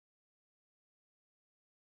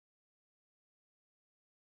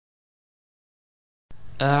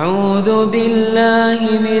أعوذ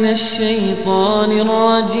بالله من الشيطان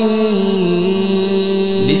الرجيم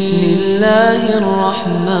بسم الله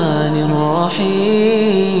الرحمن الرحيم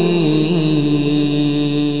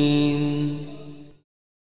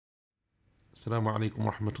السلام عليكم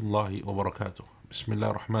ورحمة الله وبركاته. بسم الله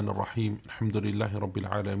الرحمن الرحيم. الحمد لله رب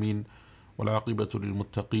العالمين والعاقبة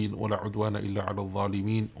للمتقين ولا عدوان إلا على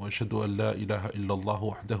الظالمين، وأشهد أن لا إله إلا الله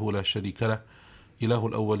وحده لا شريك له إله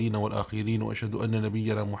الأولين والآخرين، وأشهد أن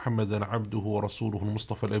نبينا محمدا عبده ورسوله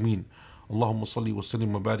المصطفى الأمين. اللهم صل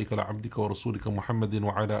وسلم وبارك على عبدك ورسولك محمد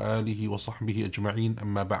وعلى آله وصحبه أجمعين،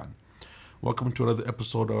 أما بعد. Welcome to another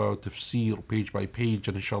episode of our Tafseer, page by page,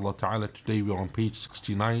 and inshallah ta'ala today we are on page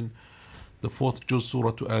 69, the fourth juz,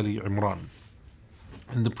 Surah Ali Imran.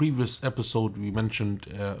 In the previous episode we mentioned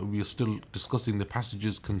we are still discussing the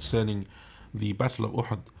passages concerning the Battle of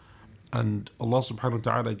Uhud, and Allah subhanahu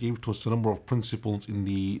wa ta'ala gave to us a number of principles in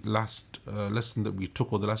the last lesson that we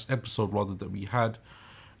took, or the last episode rather that we had.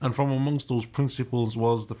 And from amongst those principles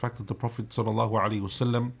was the fact that the Prophet sallallahu alaihi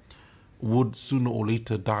wasallam would sooner or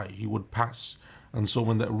later die, he would pass. And so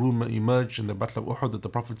when that rumor emerged in the Battle of Uhud that the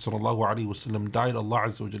Prophet sallallahu alaihi wasallam died, Allah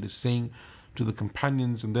Azza wa Jalla is saying to the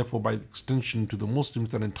companions, and therefore by extension to the Muslims,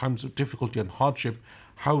 that in times of difficulty and hardship,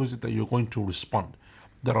 how is it that you're going to respond?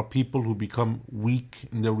 There are people who become weak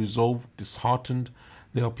in their resolve, disheartened.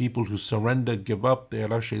 There are people who surrender, give up, they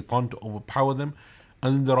allow shaitan to overpower them.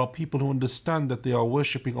 And then there are people who understand that they are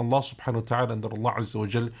worshipping Allah subhanahu wa ta'ala, and that Allah Azza wa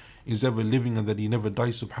Jal is ever living and that He never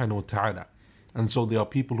dies subhanahu wa ta'ala. And so there are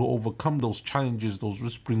people who overcome those challenges, those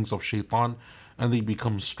whisperings of shaitan, and they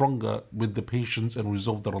become stronger with the patience and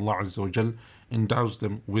resolve that Allah Azza wa Jal endows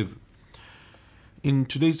them with. In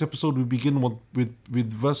today's episode we begin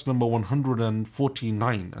with verse number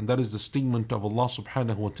 149, and that is the statement of Allah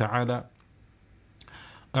subhanahu wa ta'ala.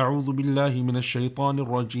 أعوذ بالله من الشيطان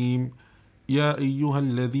الرجيم يا أيها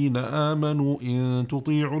الذين آمنوا إن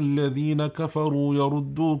تطيعوا الذين كفروا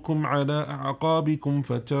يردوكم على أعقابكم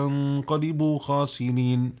فتنقلبوا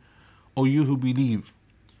خاسرين. O you who believe,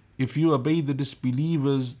 if you obey the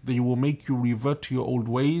disbelievers, they will make you revert to your old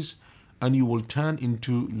ways and you will turn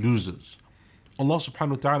into losers. Allah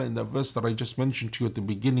subhanahu wa ta'ala, in that verse that I just mentioned to you at the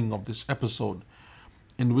beginning of this episode,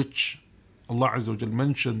 in which Allah Azza wa Jal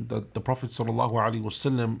mentioned that the Prophet sallallahu alaihi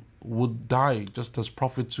wasallam would die just as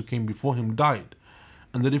prophets who came before him died,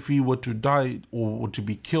 and that if he were to die or were to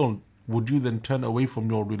be killed, would you then turn away from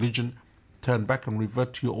your religion, turn back and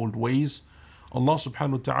revert to your old ways? Allah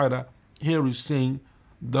subhanahu wa ta'ala here is saying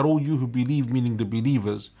that all you who believe, meaning the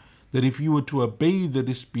believers, that if you were to obey the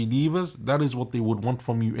disbelievers, that is what they would want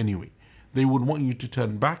from you anyway. They would want you to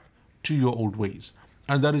turn back to your old ways.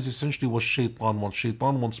 And that is essentially what shaitan wants.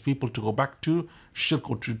 Shaitan wants people to go back to shirk,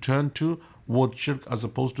 or to turn towards shirk, as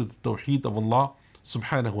opposed to the tawheed of Allah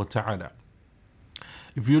subhanahu wa ta'ala.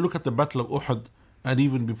 If you look at the Battle of Uhud, and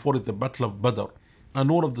even before it the Battle of Badr, and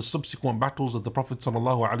all of the subsequent battles that the Prophet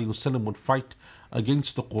sallallahu alaihi wasallam would fight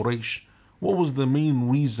against the Quraysh, what was the main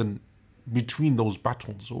reason between those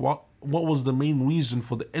battles? What was the main reason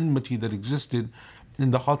for the enmity that existed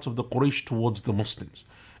in the hearts of the Quraysh towards the Muslims?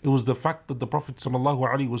 It was the fact that the Prophet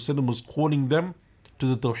ﷺ was calling them to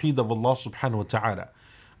the tawheed of Allah subhanahu wa ta'ala,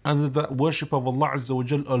 and that worship of Allah Azza wa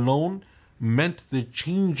Jal alone meant the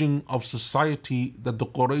changing of society that the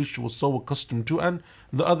Quraysh was so accustomed to, and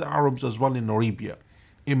the other Arabs as well in Arabia.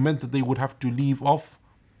 It meant that they would have to leave off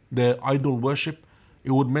their idol worship. It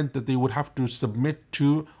would meant that they would have to submit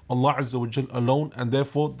to Allah Azza wa Jal alone, and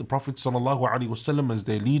therefore the Prophet ﷺ as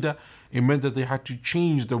their leader. It meant that they had to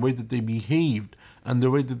change the way that they behaved and the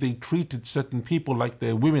way that they treated certain people, like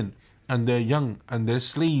their women and their young and their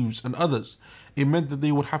slaves and others. It meant that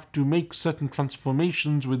they would have to make certain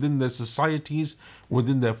transformations within their societies,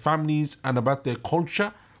 within their families, and about their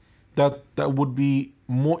culture that would be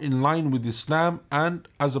more in line with Islam, and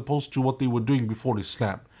as opposed to what they were doing before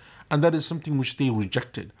Islam. And that is something which they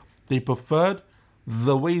rejected. They preferred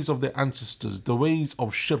the ways of their ancestors, the ways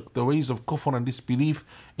of shirk, the ways of kufr and disbelief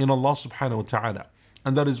in Allah subhanahu wa ta'ala.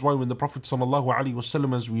 And that is why when the Prophet sallallahu alaihi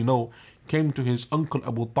wasallam, as we know, came to his uncle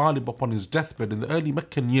Abu Talib upon his deathbed in the early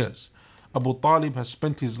Meccan years, Abu Talib has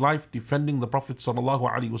spent his life defending the Prophet sallallahu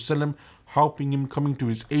alaihi wasallam, helping him, coming to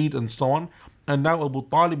his aid and so on. And now Abu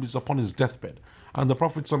Talib is upon his deathbed. And the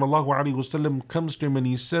Prophet sallallahu alaihi wasallam comes to him and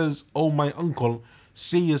he says, "Oh my uncle,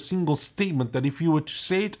 say a single statement that if you were to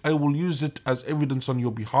say it, I will use it as evidence on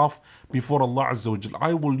your behalf before Allah Azza wa Jal.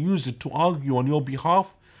 I will use it to argue on your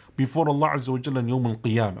behalf before Allah Azza wa Jal on Yawm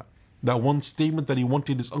al-Qiyamah." That one statement that he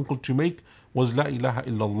wanted his uncle to make was La ilaha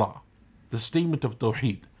illallah, the statement of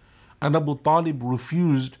Tawheed. And Abu Talib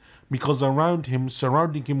refused, because around him,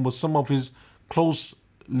 surrounding him, was some of his close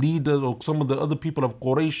leaders or some of the other people of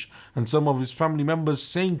Quraysh and some of his family members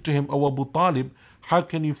saying to him, "O Abu Talib, how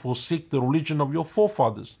can you forsake the religion of your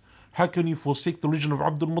forefathers? How can you forsake the religion of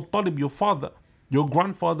Abdul Muttalib, your father, your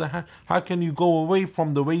grandfather? How can you go away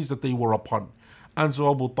from the ways that they were upon?" And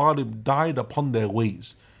so Abu Talib died upon their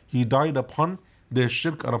ways. He died upon their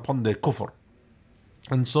shirk and upon their kufr.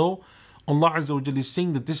 And so Allah Azza wa Jalla is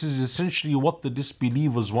saying that this is essentially what the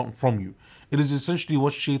disbelievers want from you. It is essentially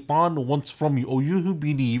what shaitan wants from you. Or you who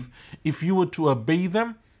believe, if you were to obey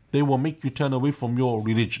them, they will make you turn away from your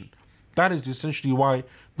religion. That is essentially why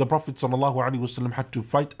the Prophet ﷺ had to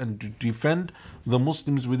fight and to defend the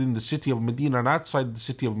Muslims within the city of Medina and outside the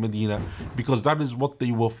city of Medina, because that is what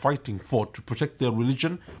they were fighting for, to protect their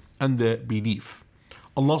religion and their belief.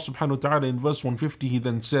 Allah subhanahu wa ta'ala in verse 150, he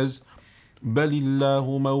then says, بَلِ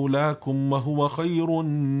اللَّهُ مَوْلَاكُمْ وَهُوَ خَيْرُ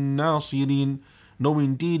النَّاصِرِينَ. No,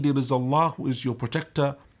 indeed, it is Allah who is your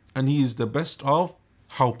protector and He is the best of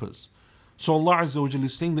helpers. So Allah Azza wa Jalla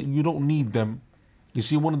is saying that you don't need them. You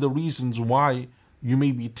see, one of the reasons why you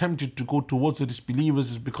may be tempted to go towards the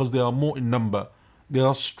disbelievers is because they are more in number. They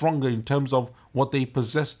are stronger in terms of what they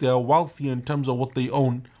possess. They are wealthier in terms of what they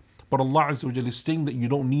own. But Allah Azza wa Jalla is saying that you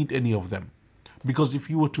don't need any of them. Because if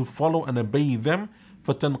you were to follow and obey them,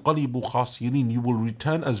 فَتَنْقَلِبُ خَاسِرِينَ, you will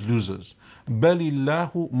return as losers. بَلِ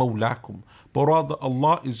اللَّهُ مَوْلَاكُمْ, but rather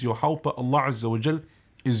Allah is your helper, Allah Azza wa Jal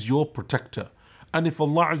is your protector. And if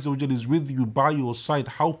Allah Azza wa Jal is with you, by your side,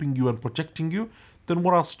 helping you and protecting you, then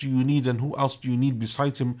what else do you need, and who else do you need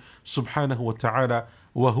besides Him subhanahu wa ta'ala?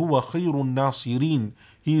 وَهُوَ خَيْرُ النَّاصِرِينَ,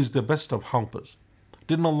 He is the best of helpers.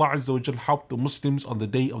 Didn't Allah Azza wa Jal help the Muslims on the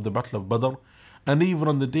day of the Battle of Badr? And even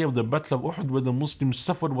on the day of the Battle of Uhud, where the Muslims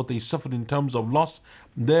suffered what they suffered in terms of loss,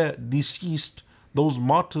 their deceased, those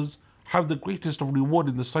martyrs, have the greatest of reward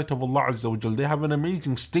in the sight of Allah Azza wa Jal. They have an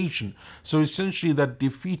amazing station. So essentially that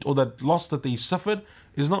defeat or that loss that they suffered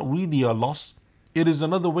is not really a loss. It is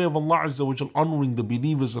another way of Allah Azza wa Jal honoring the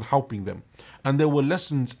believers and helping them. And there were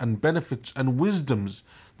lessons and benefits and wisdoms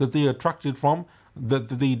that they attracted from, that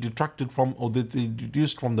they detracted from, or that they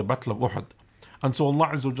deduced from the Battle of Uhud. And so Allah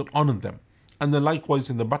Azza wa Jal honored them. And then likewise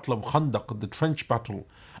in the Battle of Khandaq, the trench battle,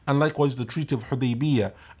 and likewise the Treaty of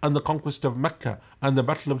Hudaybiyah, and the conquest of Mecca, and the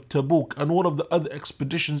Battle of Tabuk, and all of the other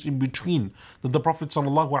expeditions in between that the Prophet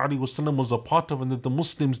ﷺ was a part of, and that the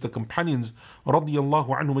Muslims, the companions radiyallahu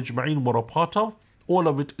anhum ajma'in, were a part of. All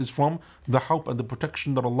of it is from the help and the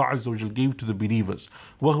protection that Allah Azza wa Jal gave to the believers.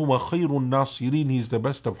 وَهُوَ خَيْرُ النَّاصِرِينَ, He is the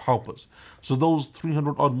best of helpers. So those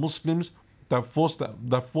 300 odd Muslims that fought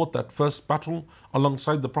that first battle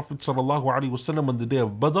alongside the Prophet ﷺ on the day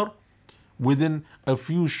of Badr, within a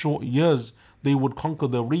few short years they would conquer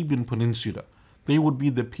the Arabian Peninsula. They would be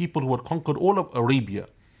the people who had conquered all of Arabia.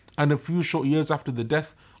 And a few short years after the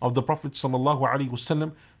death of the Prophet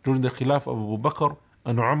ﷺ, during the Khilaf of Abu Bakr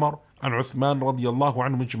and Umar and Uthman radiyallahu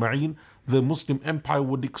anhum ajma'in, the Muslim empire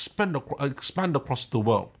would expand across the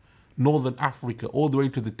world. Northern Africa, all the way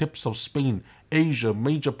to the tips of Spain, Asia,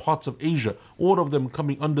 major parts of Asia, all of them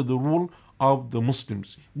coming under the rule of the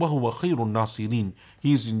Muslims. وَهُوَ خَيْرُ النَّاصِرِينَ,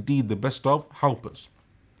 He is indeed the best of helpers.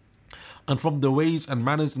 And from the ways and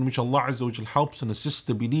manners in which Allah Azza wa Jal helps and assists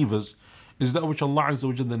the believers is that which Allah Azza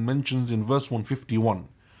wa Jal then mentions in verse 151.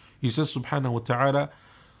 He says subhanahu wa ta'ala,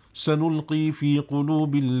 سنلقي في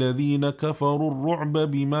قلوب الذين كفروا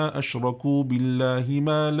الرعب بما أشركوا بالله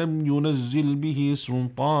ما لم ينزل به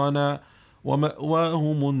سلطانا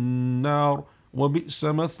ومأواهم النار وبئس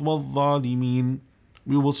مثوى الظالمين.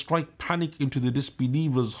 We will strike panic into the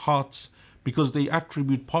disbelievers' hearts because they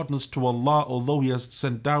attribute partners to Allah, although He has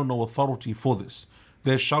sent down no authority for this.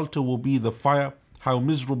 Their shelter will be the fire. How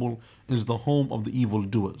miserable is the home of the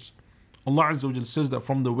evildoers. Allah Azza wa Jal says that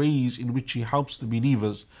from the ways in which He helps the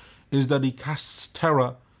believers is that He casts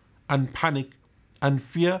terror and panic and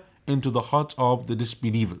fear into the hearts of the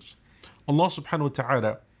disbelievers. Allah subhanahu wa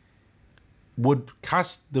ta'ala would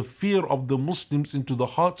cast the fear of the Muslims into the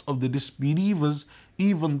hearts of the disbelievers,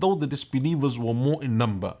 even though the disbelievers were more in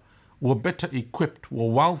number, were better equipped,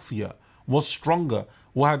 were wealthier, were stronger,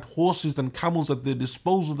 or had horses and camels at their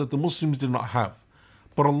disposal that the Muslims did not have.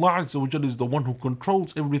 But Allah Azza wa Jalla is the one who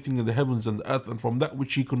controls everything in the heavens and the earth, and from that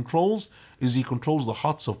which He controls is He controls the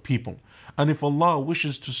hearts of people. And if Allah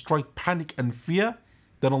wishes to strike panic and fear,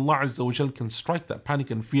 then Allah Azza wa Jalla can strike that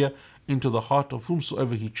panic and fear into the heart of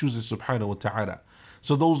whomsoever He chooses subhanahu wa ta'ala.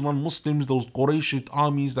 So those non-Muslims, those Qurayshite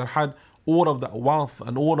armies that had all of that wealth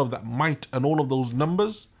and all of that might and all of those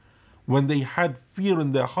numbers, when they had fear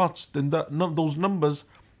in their hearts, then those numbers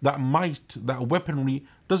that might, that weaponry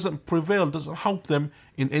doesn't prevail, doesn't help them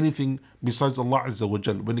in anything besides Allah Azza wa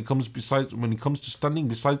Jal. When it comes to standing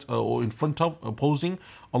besides or in front of, opposing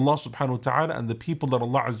Allah subhanahu wa ta'ala and the people that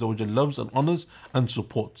Allah Azza wa Jal loves and honors and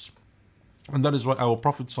supports. And that is why our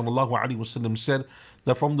Prophet sallallahu alaihi wasallam said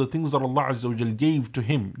that from the things that Allah Azza wa Jal gave to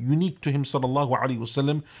him, unique to him sallallahu alaihi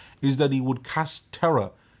wasallam, is that he would cast terror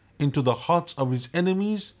into the hearts of his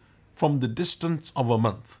enemies from the distance of a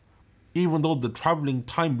month. Even though the traveling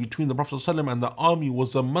time between the Prophet ﷺ and the army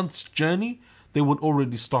was a month's journey, they would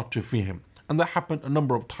already start to fear him. And that happened a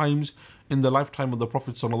number of times in the lifetime of the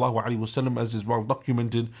Prophet ﷺ, as is well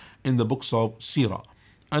documented in the books of Seerah.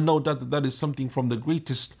 And no doubt that is something from the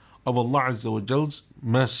greatest of Allah Azza wa Jal's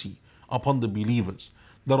mercy upon the believers,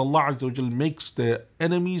 that Allah Azza wa Jal makes their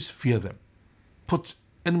enemies fear them, puts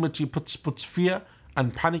enmity, puts fear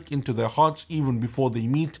and panic into their hearts even before they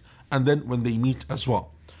meet, and then when they meet as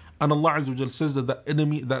well. And Allah Azza wa Jal says that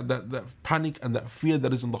that panic and that fear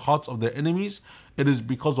that is in the hearts of their enemies, it is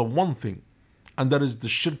because of one thing, and that is the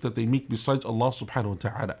shirk that they make besides Allah subhanahu wa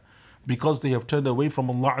ta'ala. Because they have turned away from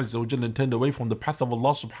Allah Azza wa Jal and turned away from the path of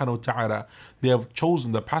Allah subhanahu wa ta'ala, they have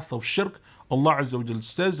chosen the path of shirk. Allah Azza wa Jal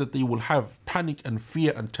says that they will have panic and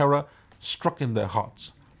fear and terror struck in their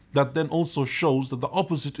hearts. That then also shows that the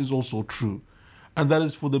opposite is also true. And that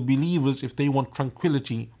is for the believers, if they want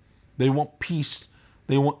tranquility, they want peace,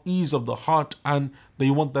 they want ease of the heart, and they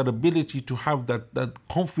want that ability to have that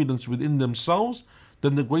confidence within themselves,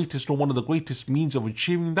 then the greatest or one of the greatest means of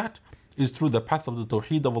achieving that is through the path of the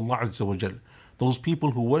Tawheed of Allah Azza wa Jal. Those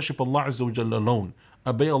people who worship Allah Azza wa Jal alone,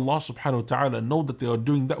 obey Allah subhanahu wa ta'ala, know that they are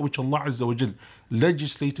doing that which Allah Azza wa Jal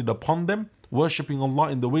legislated upon them, worshipping Allah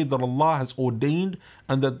in the way that Allah has ordained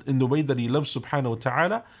and that in the way that He loves subhanahu wa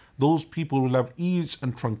ta'ala, those people will have ease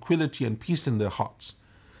and tranquility and peace in their hearts.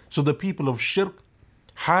 So the people of shirk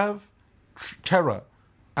have terror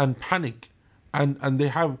and panic, and they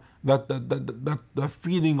have that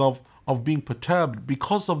feeling of being perturbed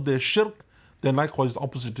because of their shirk. Then likewise the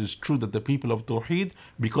opposite is true, that the people of Tawheed,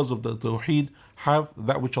 because of the Tawheed, have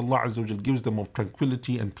that which Allah Azza wa Jal gives them of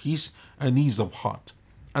tranquility and peace and ease of heart.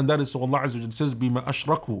 And that is, so Allah Azza wa Jal says, بِمَا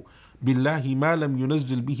أَشْرَكُوا بِاللَّهِ مَا لَمْ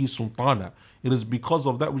يُنَزِّلْ بِهِ سُلْطَانًا. It is because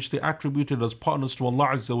of that which they attributed as partners to Allah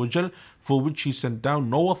Azza wa Jal, for which He sent down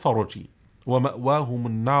no authority. وَمَأْوَاهُمُ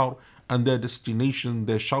النَّارِ. And their destination,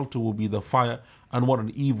 their shelter will be the fire, and what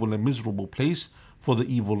an evil and miserable place for the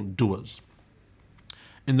evil doers.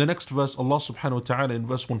 In the next verse, Allah subhanahu wa ta'ala in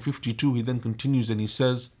verse 152, He then continues and He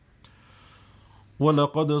says,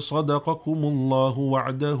 وَلَقَدْ صَدَقَكُمُ اللَّهُ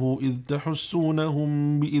وَعْدَهُ إِذْ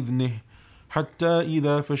تَحُسُّونَهُم بِإِذْنِهِ حَتَّى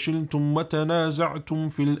إِذَا فَشِلْتُمْ وَتَنَازَعْتُمْ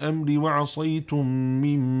فِي الْأَمْرِ وَعَصَيْتُمْ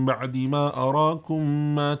مِنْ بَعْدِ مَا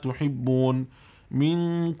أَرَاكُمْ مَا تُحِبُّونَ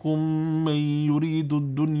منكم من يريد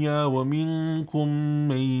الدنيا ومنكم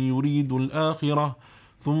من يريد الآخرة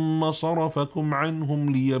ثم صرفكم عنهم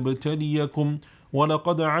ليبتليكم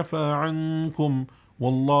ولقد عفا عنكم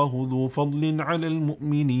والله ذو فضل على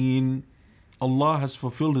المؤمنين. Allah has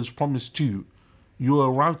fulfilled His promise to you. You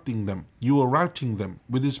are routing them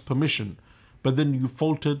with His permission, but then you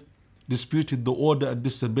faltered, disputed the order and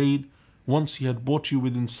disobeyed. Once He had brought you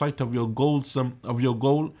within sight of your goal,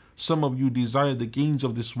 some of you desire the gains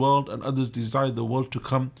of this world and others desire the world to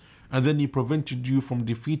come, and then He prevented you from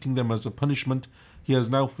defeating them as a punishment. He has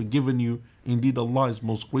now forgiven you. Indeed, Allah is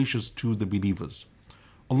most gracious to the believers.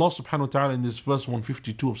 Allah subhanahu wa ta'ala in this verse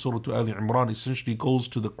 152 of Surah Al Imran essentially goes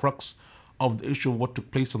to the crux of the issue of what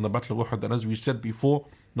took place on the Battle of Uhud. And as we said before,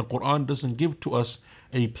 the Qur'an doesn't give to us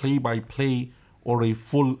a play-by-play or a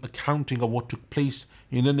full accounting of what took place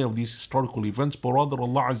in any of these historical events, but rather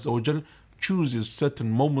Allah Azza wa Jal chooses certain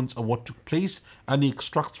moments of what took place and He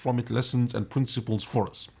extracts from it lessons and principles for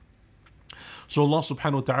us. So Allah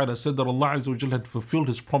subhanahu wa ta'ala said that Allah Azza wa Jal had fulfilled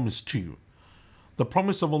His promise to you. The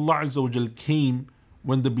promise of Allah Azza wa Jal came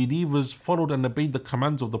when the believers followed and obeyed the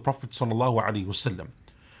commands of the Prophet sallallahu alaihi wasallam.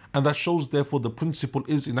 And that shows therefore the principle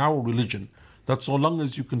is in our religion that so long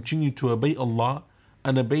as you continue to obey Allah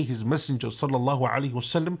and obey His Messenger sallallahu alaihi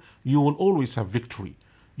wasallam, you will always have victory.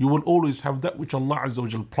 You will always have that which Allah Azza wa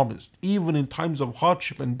Jal promised. Even in times of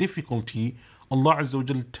hardship and difficulty, Allah Azza wa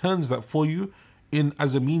Jal turns that for you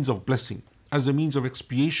as a means of blessing, as a means of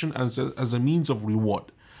expiation, as a means of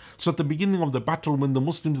reward. So at the beginning of the battle, when the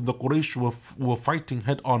Muslims and the Quraysh were fighting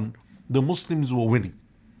head on, the Muslims were winning.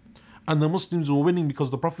 And the Muslims were winning because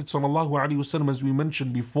the Prophet ﷺ, as we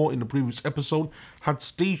mentioned before in the previous episode, had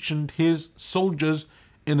stationed his soldiers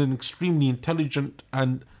in an extremely intelligent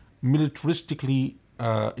and militaristically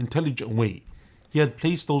intelligent way. He had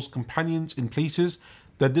placed those companions in places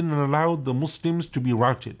that didn't allow the Muslims to be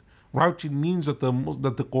routed. Routing means that the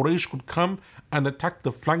Quraysh could come and attack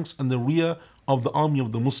the flanks and the rear of the army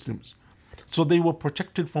of the Muslims. So they were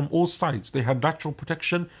protected from all sides. They had natural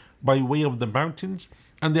protection by way of the mountains,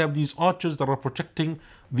 and they have these archers that are protecting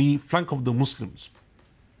the flank of the Muslims.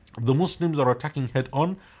 The Muslims are attacking head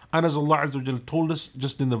on, and as Allah Azza wa Jal told us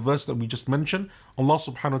just in the verse that we just mentioned, Allah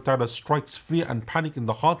subhanahu wa ta'ala strikes fear and panic in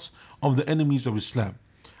the hearts of the enemies of Islam.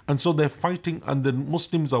 And so they're fighting and the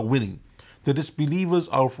Muslims are winning. The disbelievers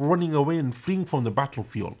are running away and fleeing from the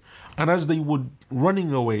battlefield. And as they were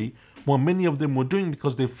running away, what many of them were doing,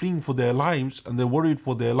 because they're fleeing for their lives and they're worried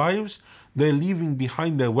for their lives, they're leaving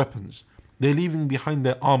behind their weapons. They're leaving behind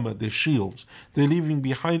their armor, their shields. They're leaving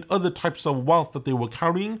behind other types of wealth that they were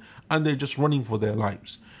carrying, and they're just running for their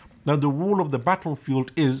lives. Now the rule of the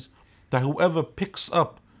battlefield is that whoever picks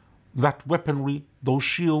up that weaponry, those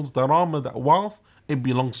shields, that armor, that wealth, it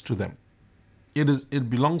belongs to them. It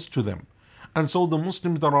belongs to them. And so the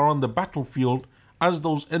Muslims that are on the battlefield, as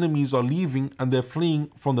those enemies are leaving and they're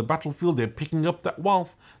fleeing from the battlefield, they're picking up that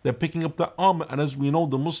wealth, they're picking up that armor. And as we know,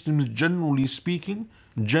 the Muslims, generally speaking,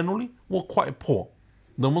 were quite poor.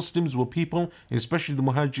 The Muslims were people, especially the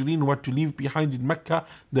Muhajirin, who had to leave behind in Mecca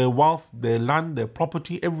their wealth, their land, their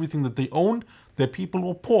property, everything that they owned. Their people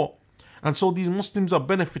were poor. And so these Muslims are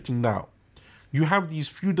benefiting now. You have these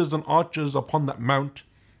few dozen archers upon that mount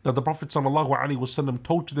that the Prophet ﷺ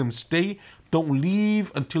told to them, stay, don't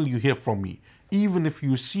leave until you hear from me. Even if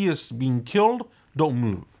you see us being killed, don't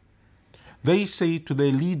move. They say to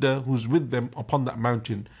their leader who's with them upon that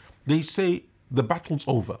mountain, they say, the battle's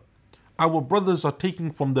over. Our brothers are taking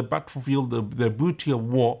from the battlefield their booty of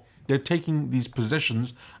war. They're taking these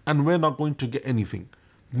possessions, and we're not going to get anything.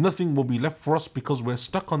 Nothing will be left for us because we're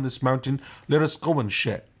stuck on this mountain. Let us go and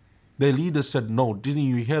share. Their leader said, no, didn't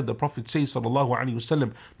you hear the Prophet say, sallallahu alaihi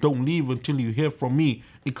wasallam, don't leave until you hear from me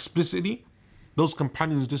explicitly? Those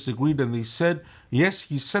companions disagreed and they said, yes,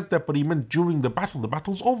 he said that, but he meant during the battle. The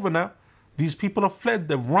battle's over now. These people have fled,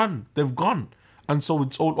 they've run, they've gone. And so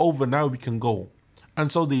it's all over now, we can go.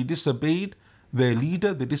 And so they disobeyed their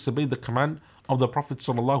leader, they disobeyed the command of the Prophet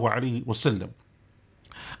sallallahu alaihi wasallam.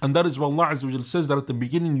 And that is why Allah Azza wa Jal says that at the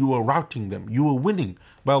beginning you were routing them, you were winning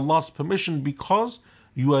by Allah's permission, because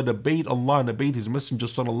you had obeyed Allah and obeyed His Messenger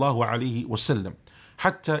sallallahu alaihi wasallam.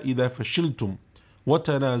 حتى إذا فشلتم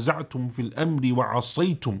وتنازعتم في الأمر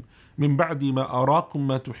وعصيتم من بعد ما أراكم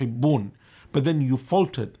ما تحبون. But then you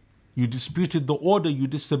faltered, you disputed the order, you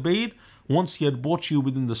disobeyed once He had brought you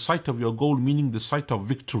within the sight of your goal, meaning the sight of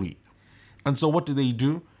victory. And so what did they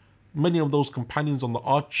do? Many of those companions on the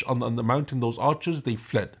arch, on the mountain, those archers, they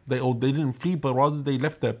fled. They didn't flee, but rather they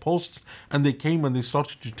left their posts and they came and they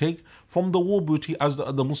started to take from the war booty as the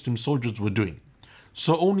other Muslim soldiers were doing.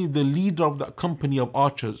 So only the leader of that company of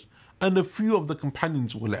archers and a few of the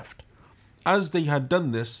companions were left. As they had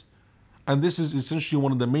done this, and this is essentially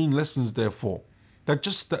one of the main lessons therefore, that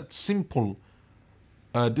just that simple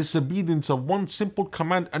disobedience of one simple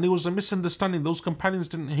command, and it was a misunderstanding. Those companions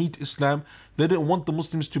didn't hate Islam, they didn't want the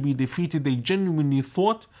Muslims to be defeated. They genuinely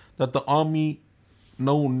thought that the army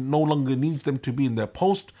no longer needs them to be in their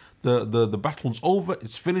post. The battle's over,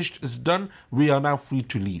 it's finished, it's done, we are now free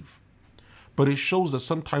to leave. But it shows that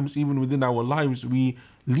sometimes even within our lives we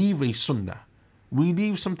leave a sunnah, we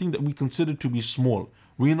leave something that we consider to be small.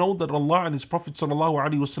 We know that Allah and His Prophet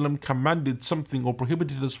ﷺ commanded something or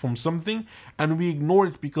prohibited us from something, and we ignore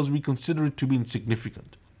it because we consider it to be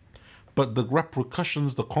insignificant. But the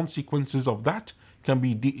repercussions, the consequences of that can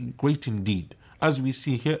be great indeed, as we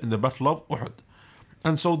see here in the Battle of Uhud.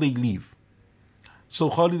 And so they leave. So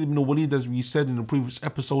Khalid ibn Walid, as we said in the previous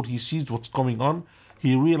episode, he sees what's going on.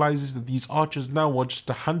 He realizes that these archers now are just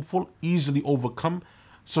a handful, easily overcome.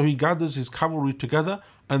 So he gathers his cavalry together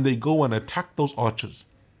and they go and attack those archers.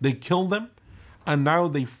 They kill them, and now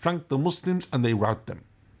they flank the Muslims and they rout them.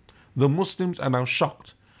 The Muslims are now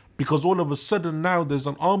shocked because all of a sudden now there's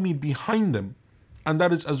an army behind them. And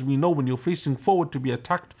that is, as we know, when you're facing forward, to be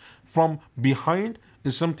attacked from behind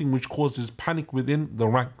is something which causes panic within the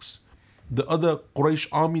ranks. The other Quraysh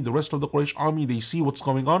army, the rest of the Quraysh army, they see what's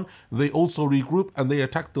going on. They also regroup and they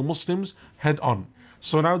attack the Muslims head on.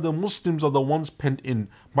 So now the Muslims are the ones penned in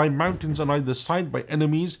by mountains on either side, by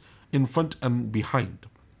enemies in front and behind.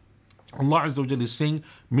 Allah Azza wa Jalla is saying,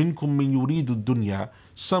 Minkum min yuridu dunya.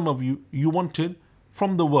 Some of you, you wanted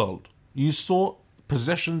from the world. You saw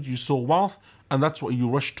possessions, you saw wealth, and that's what you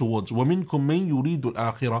rushed towards. وَمِنْكُم مَّن يُرِيدُ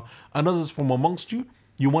الْآخِرَةِ. And others from amongst you,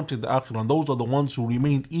 you wanted the akhirah. And those are the ones who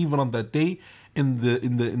remained even on that day in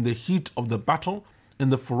the heat of the battle, in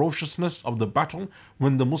the ferociousness of the battle,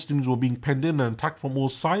 when the Muslims were being penned in and attacked from all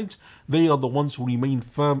sides, they are the ones who remained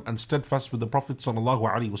firm and steadfast with the Prophet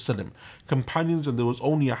ﷺ. Companions, and there was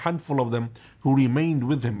only a handful of them who remained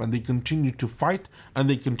with him, and they continued to fight and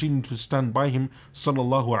they continued to stand by him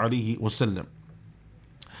ﷺ.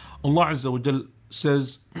 Allah Azza wa Jal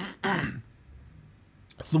says, ثُمَّ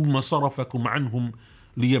صَرَفَكُمْ عَنْهُمْ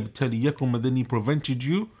لِيَبْتَلِيَكُمْ, and then He prevented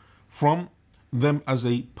you from them as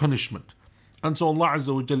a punishment. And so Allah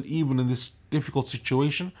Azza wa Jal, even in this difficult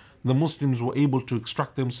situation, the Muslims were able to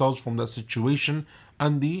extract themselves from that situation,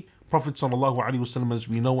 and the Prophet ﷺ, as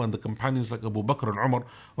we know, and the companions like Abu Bakr and Umar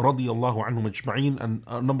radiyallahu anhum ajma'een, and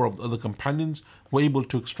a number of other companions were able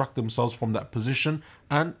to extract themselves from that position,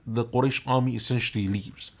 and the Quraysh army essentially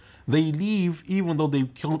leaves. They leave even though they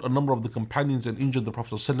killed a number of the companions and injured the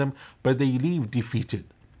Prophet ﷺ, but they leave defeated.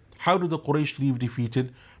 How do the Quraysh leave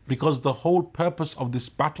defeated? Because the whole purpose of this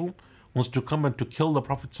battle was to come and to kill the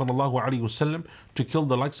Prophet ﷺ, to kill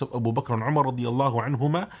the likes of Abu Bakr and Umar radiyallahu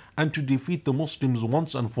anhuma, and to defeat the Muslims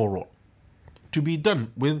once and for all. To be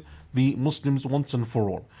done with the Muslims once and for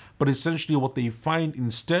all. But essentially what they find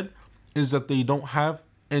instead is that they don't have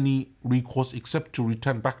any recourse except to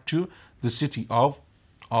return back to the city of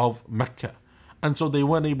Mecca. And so they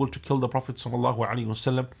weren't able to kill the Prophet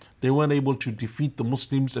ﷺ. They weren't able to defeat the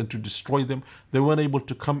Muslims and to destroy them. They weren't able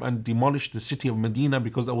to come and demolish the city of Medina,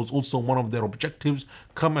 because that was also one of their objectives.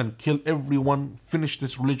 Come and kill everyone, finish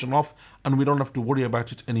this religion off, and we don't have to worry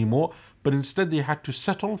about it anymore. But instead they had to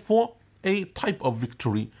settle for a type of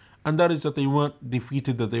victory, and that is that they weren't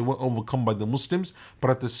defeated, that they weren't overcome by the Muslims, but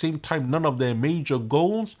at the same time none of their major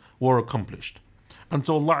goals were accomplished. And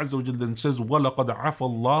so Allah Azza wa Jal then says, وَلَقَدْ عَفَى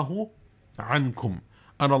اللَّهُ عَنْكُمْ,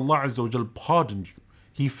 and Allah Azza wa Jal pardoned you.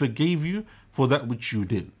 He forgave you for that which you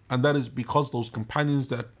did. And that is because those companions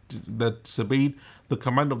that disobeyed the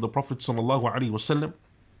command of the Prophet ﷺ,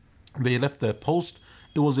 they left their post.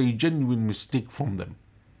 It was a genuine mistake from them.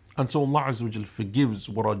 And so Allah Azza wa Jal forgives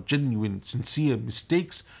what are genuine, sincere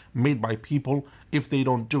mistakes made by people if they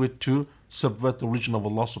don't do it to subvert the religion of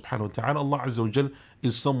Allah subhanahu wa ta'ala. Allah Azza wa Jal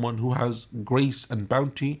is someone who has grace and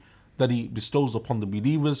bounty that He bestows upon the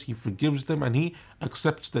believers. He forgives them and He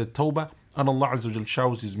accepts their tawbah, and Allah Azza wa Jal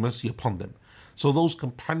showers His mercy upon them. So those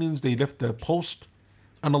companions, they left their post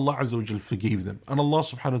and Allah Azza wa Jal forgave them. And Allah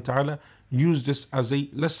subhanahu wa ta'ala used this as a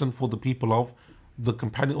lesson for the people of the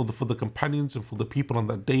companion, or for the companions and for the people on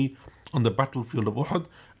that day on the battlefield of Uhud.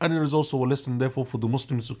 And it is also a lesson therefore for the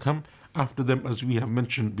Muslims who come after them, as we have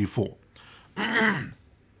mentioned before.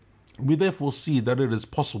 We therefore see that it is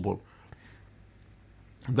possible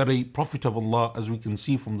that a Prophet of Allah, as we can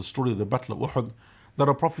see from the story of the Battle of Uhud, that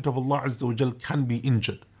a Prophet of Allah Azza wa Jal can be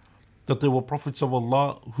injured. That there were Prophets of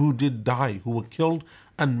Allah who did die, who were killed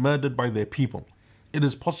and murdered by their people. It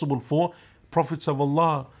is possible for Prophets of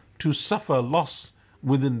Allah to suffer loss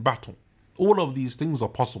within battle. All of these things are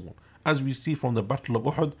possible, as we see from the Battle of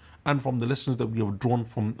Uhud and from the lessons that we have drawn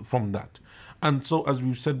from that. And so, as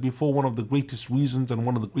we've said before, one of the greatest reasons and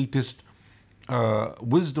one of the greatest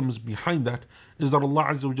wisdoms behind that is that Allah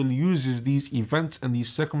Azza wa Jalla uses these events and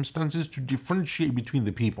these circumstances to differentiate between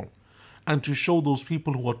the people, and to show those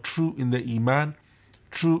people who are true in their iman,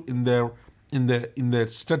 true in their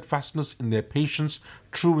steadfastness, in their patience,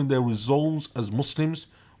 true in their resolves as Muslims.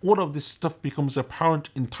 All of this stuff becomes apparent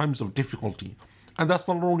in times of difficulty. And that's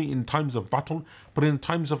not only in times of battle, but in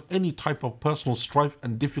times of any type of personal strife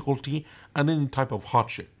and difficulty and any type of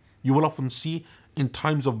hardship. You will often see in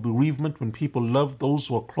times of bereavement, when people love those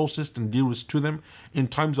who are closest and dearest to them, in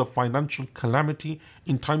times of financial calamity,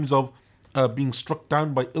 in times of being struck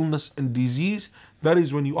down by illness and disease, that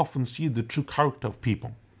is when you often see the true character of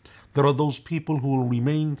people. There are those people who will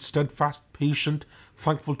remain steadfast, patient,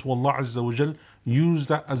 thankful to Allah Azza wa Jal, use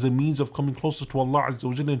that as a means of coming closer to Allah Azza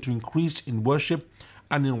wa Jal and to increase in worship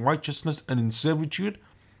and in righteousness and in servitude.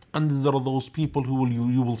 And there are those people who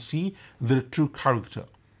you will see their true character.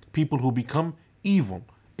 People who become evil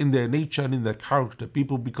in their nature and in their character.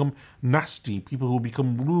 People who become nasty, people who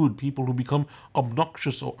become rude, people who become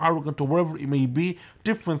obnoxious or arrogant or whatever it may be,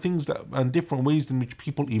 different things and different ways in which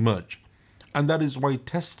people emerge. And that is why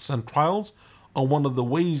tests and trials are one of the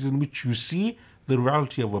ways in which you see the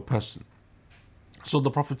reality of a person. So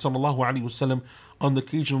the Prophet ﷺ, on the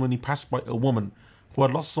occasion when he passed by a woman who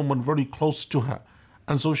had lost someone very close to her,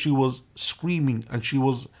 and so she was screaming and she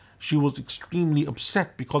was extremely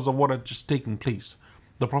upset because of what had just taken place.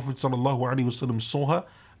 The Prophet ﷺ saw her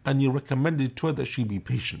and he recommended to her that she be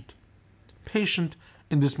patient. Patient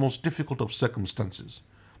in this most difficult of circumstances.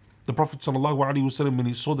 The Prophet ﷺ, when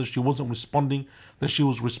he saw that she wasn't responding, that she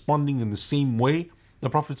was responding in the same way, the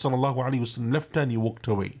Prophet ﷺ left her and he walked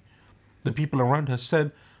away. The people around her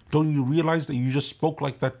said, don't you realize that you just spoke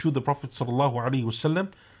like that to the Prophet sallallahu alaihi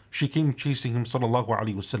wasallam? She came chasing him sallallahu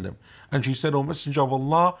alaihi wasallam. And she said, O Messenger of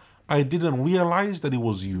Allah, I didn't realize that it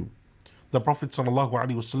was you. The Prophet sallallahu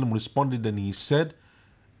alaihi wasallam responded and he said,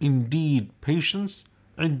 indeed, patience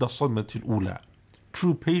عند صدمة الأولى.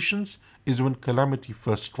 True patience is when calamity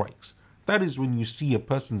first strikes. That is when you see a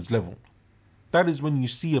person's level. That is when you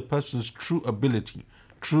see a person's true ability,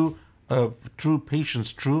 true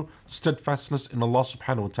patience, true steadfastness in Allah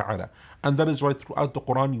subhanahu wa ta'ala. And that is why throughout the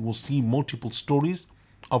Quran you will see multiple stories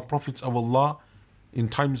of prophets of Allah in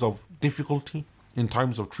times of difficulty, in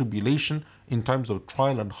times of tribulation, in times of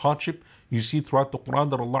trial and hardship. You see throughout the Quran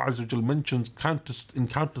that Allah Azza wa Jal mentions in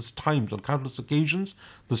countless times, on countless occasions,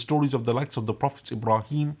 the stories of the likes of the prophets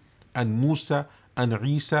Ibrahim and Musa and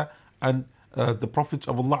Isa and the prophets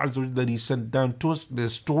of Allah Azza wa Jal that He sent down to us, their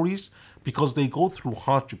stories, because they go through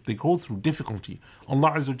hardship, they go through difficulty.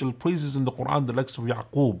 Allah Azza wa Jal praises in the Quran the likes of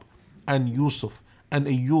Yaqub and Yusuf and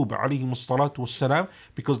Ayyub alayhim salatu wassalam,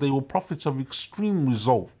 because they were prophets of extreme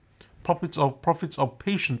resolve, prophets of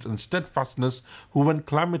patience and steadfastness, who when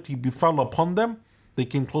calamity befell upon them, they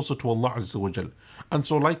came closer to Allah Azza wa Jal. And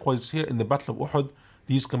so likewise here in the Battle of Uhud,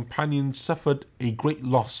 these companions suffered a great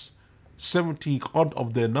loss. 70 odd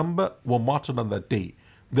of their number were martyred on that day.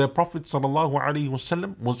 Their Prophet sallallahu alaihi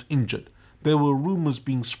wasallam was injured. There were rumors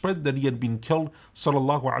being spread that he had been killed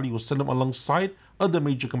sallallahu alaihi wasallam alongside other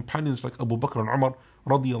major companions like Abu Bakr and Umar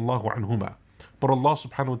radiyallahu anhuma. But Allah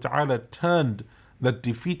subhanahu wa ta'ala turned that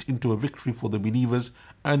defeat into a victory for the believers,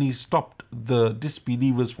 and He stopped the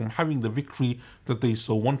disbelievers from having the victory that they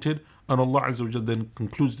so wanted. And Allah Azza wa Jalla then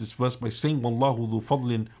concludes this verse by saying, Wallahu dhu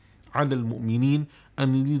fadlin ala al-mu'mineen,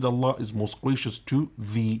 and indeed Allah is most gracious to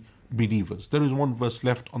the believers. There is one verse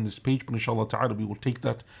left on this page, but inshallah ta'ala we will take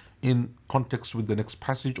that in context with the next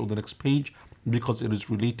passage or the next page, because it is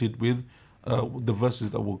related with the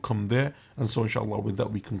verses that will come there. And so inshallah with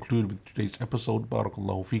that we conclude with today's episode.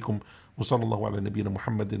 Barakallahu feekum wa sallallahu ala nabiyyina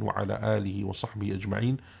Muhammadin wa ala alihi wa sahbihi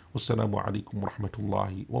ajma'in. Wassalamu alaikum wa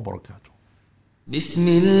rahmatullahi wa barakatuh. بسم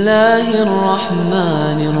الله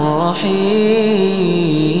الرحمن الرحيم